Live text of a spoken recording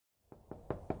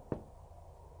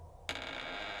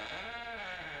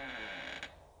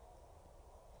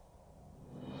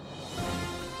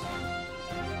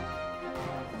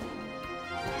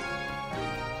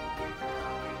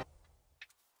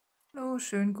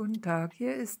schönen guten Tag.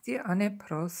 Hier ist die Anne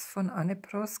Pross von Anne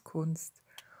Pross Kunst.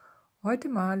 Heute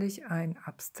male ich ein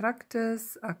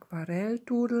abstraktes Aquarell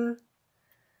Doodle.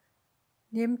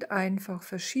 Nehmt einfach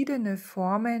verschiedene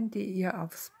Formen, die ihr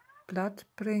aufs Blatt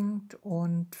bringt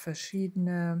und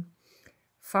verschiedene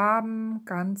Farben,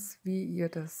 ganz wie ihr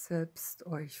das selbst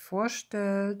euch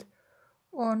vorstellt.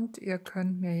 Und ihr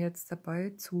könnt mir jetzt dabei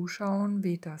zuschauen,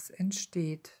 wie das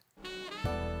entsteht.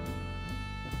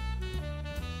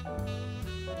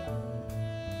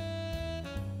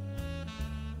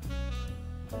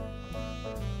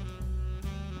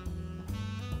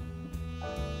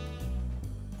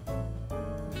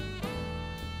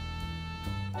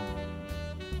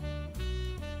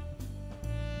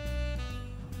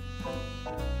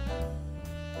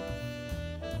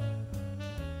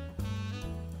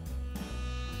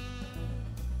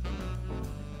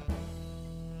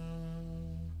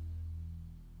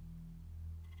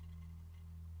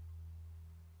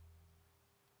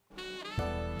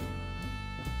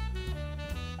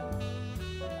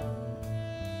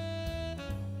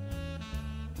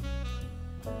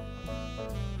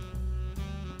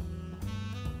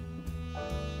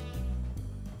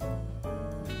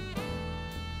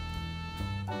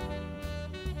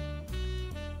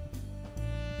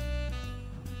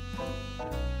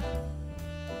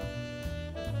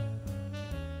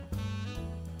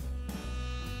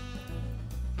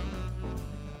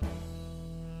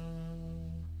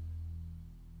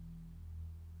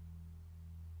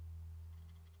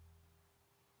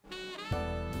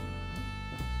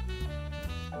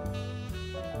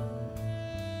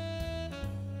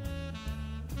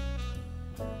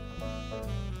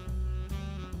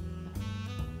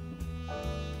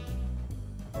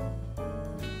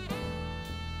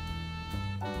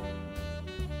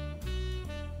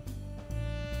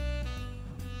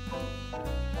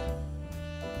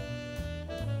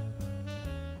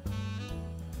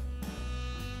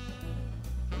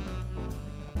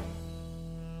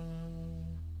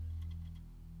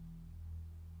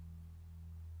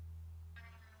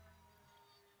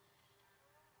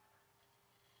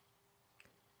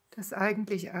 Das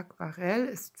eigentliche Aquarell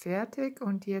ist fertig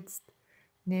und jetzt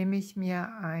nehme ich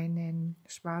mir einen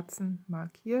schwarzen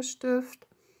Markierstift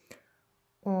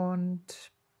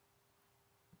und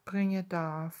bringe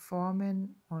da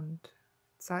Formen und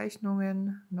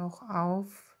Zeichnungen noch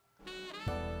auf.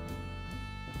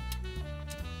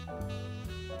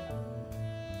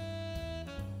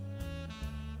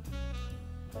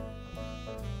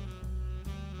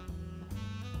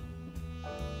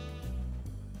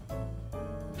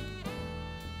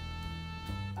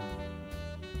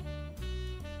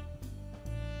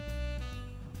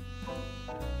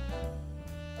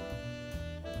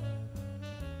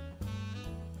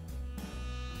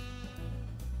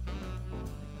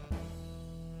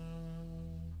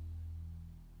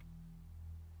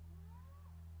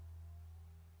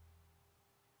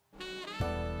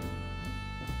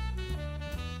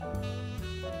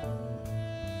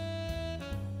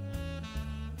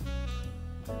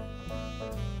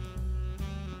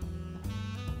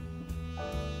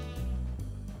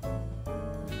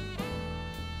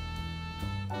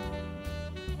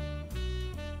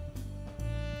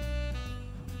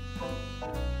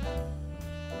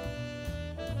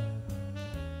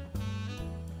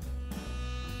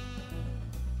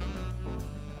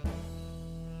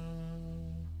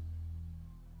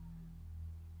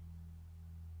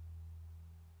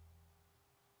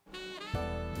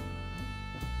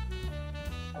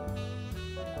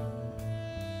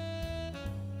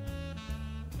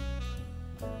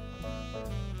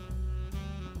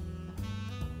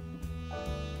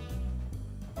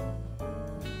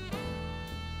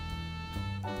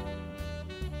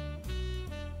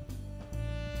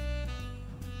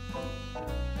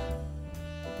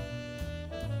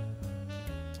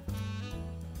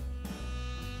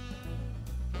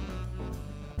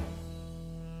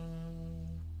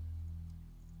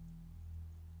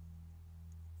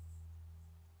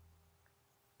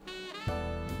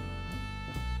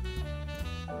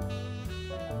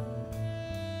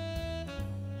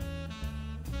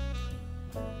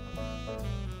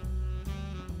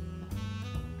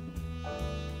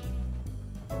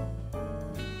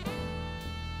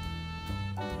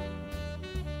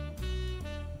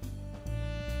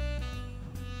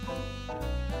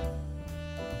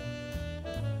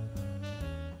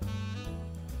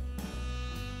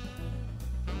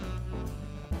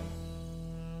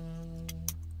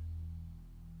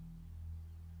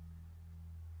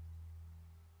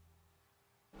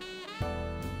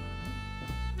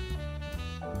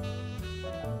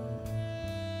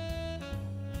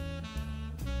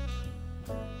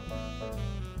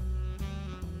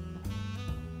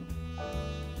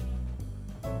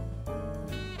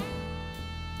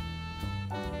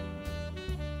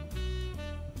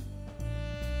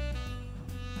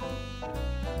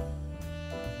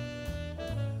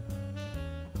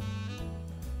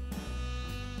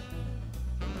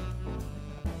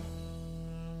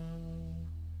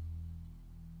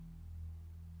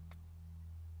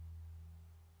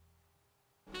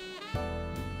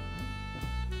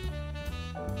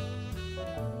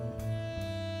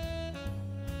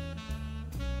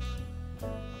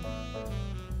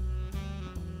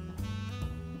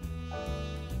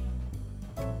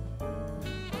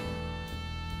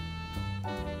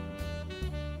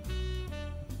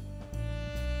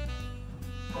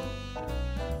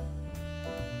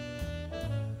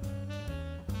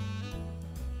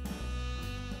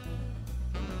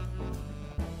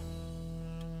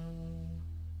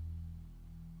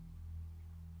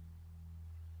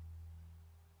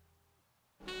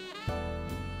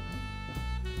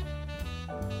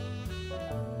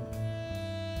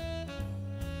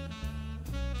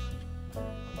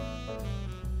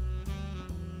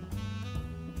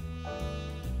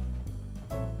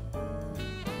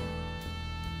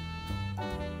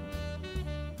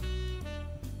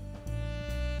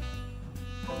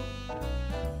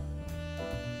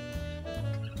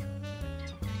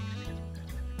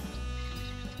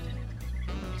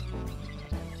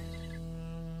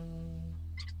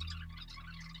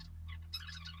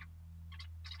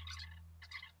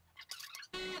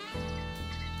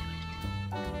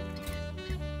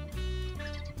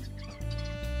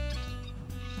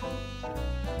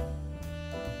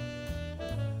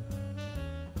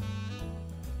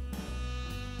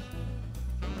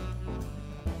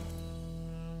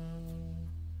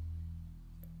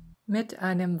 Mit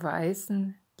einem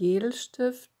weißen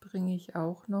Gelstift bringe ich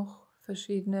auch noch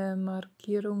verschiedene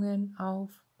Markierungen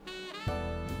auf.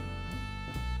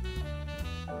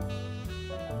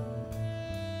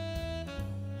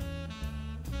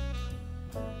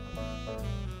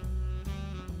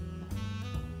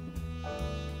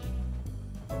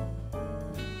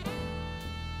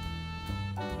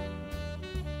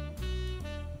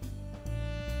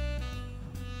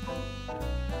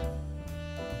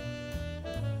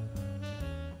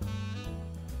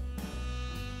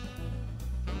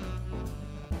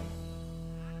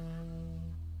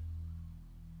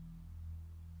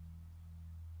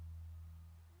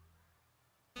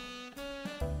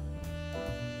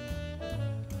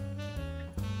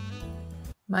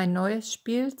 Mein neues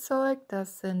Spielzeug,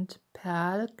 das sind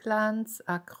Perlglanz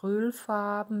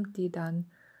Acrylfarben, die dann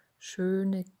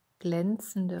schöne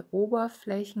glänzende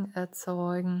Oberflächen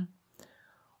erzeugen.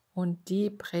 Und die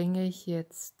bringe ich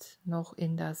jetzt noch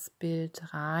in das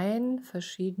Bild rein,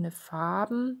 verschiedene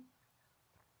Farben,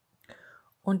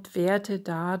 und werte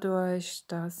dadurch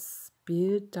das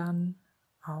Bild dann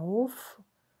auf.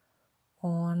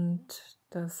 Und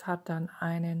das hat dann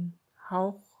einen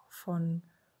Hauch von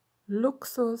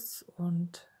Luxus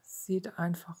und sieht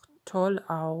einfach toll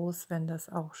aus, wenn das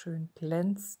auch schön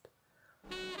glänzt.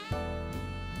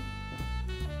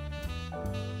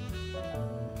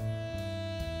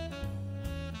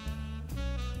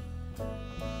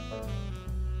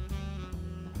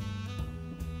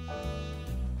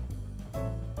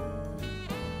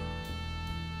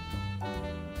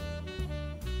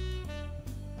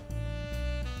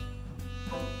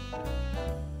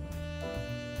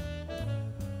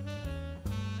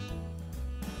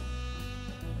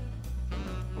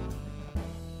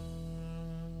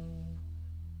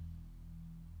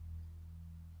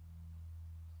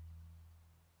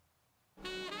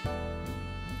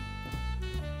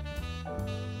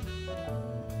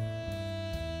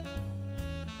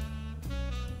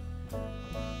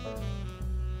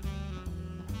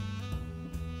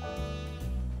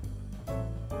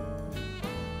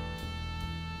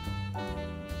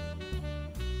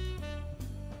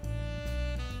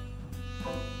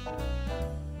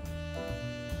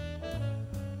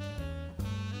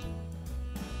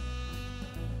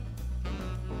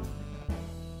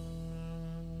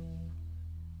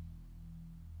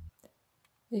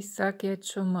 Ich sage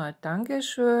jetzt schon mal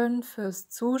Dankeschön fürs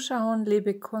Zuschauen,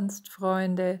 liebe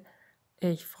Kunstfreunde.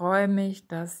 Ich freue mich,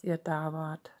 dass ihr da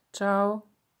wart. Ciao,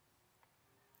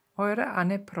 eure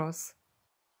Anne Pross.